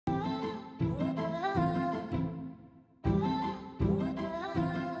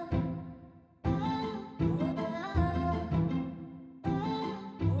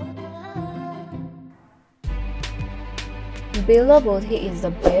Bella Bodhi is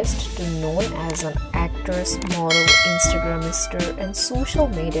the best known as an actress, model, Instagram star, and social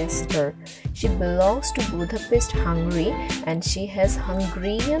media star. She belongs to Budapest, Hungary, and she has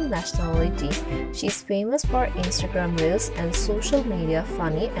Hungarian nationality. She is famous for Instagram reels and social media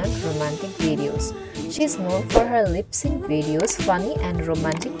funny and romantic videos. She is known for her lip-sync videos, funny and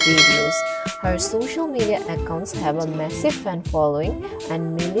romantic videos. Her social media accounts have a massive fan following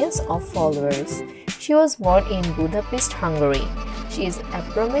and millions of followers. She was born in Budapest, Hungary. She is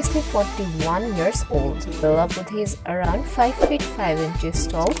approximately 41 years old. Bella Bodhi is around 5 feet 5 inches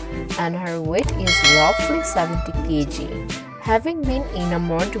tall and her weight is roughly 70 kg. Having been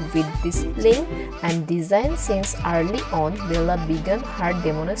enamored with displaying and design since early on, Bella began her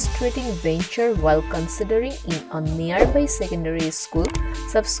demonstrating venture while considering in a nearby secondary school,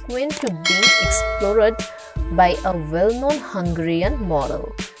 subsequent to being explored by a well-known Hungarian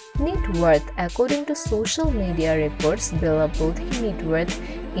model. Net worth. According to social media reports, Bella Bodhi net worth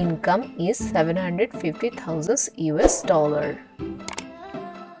income is $750,000 US.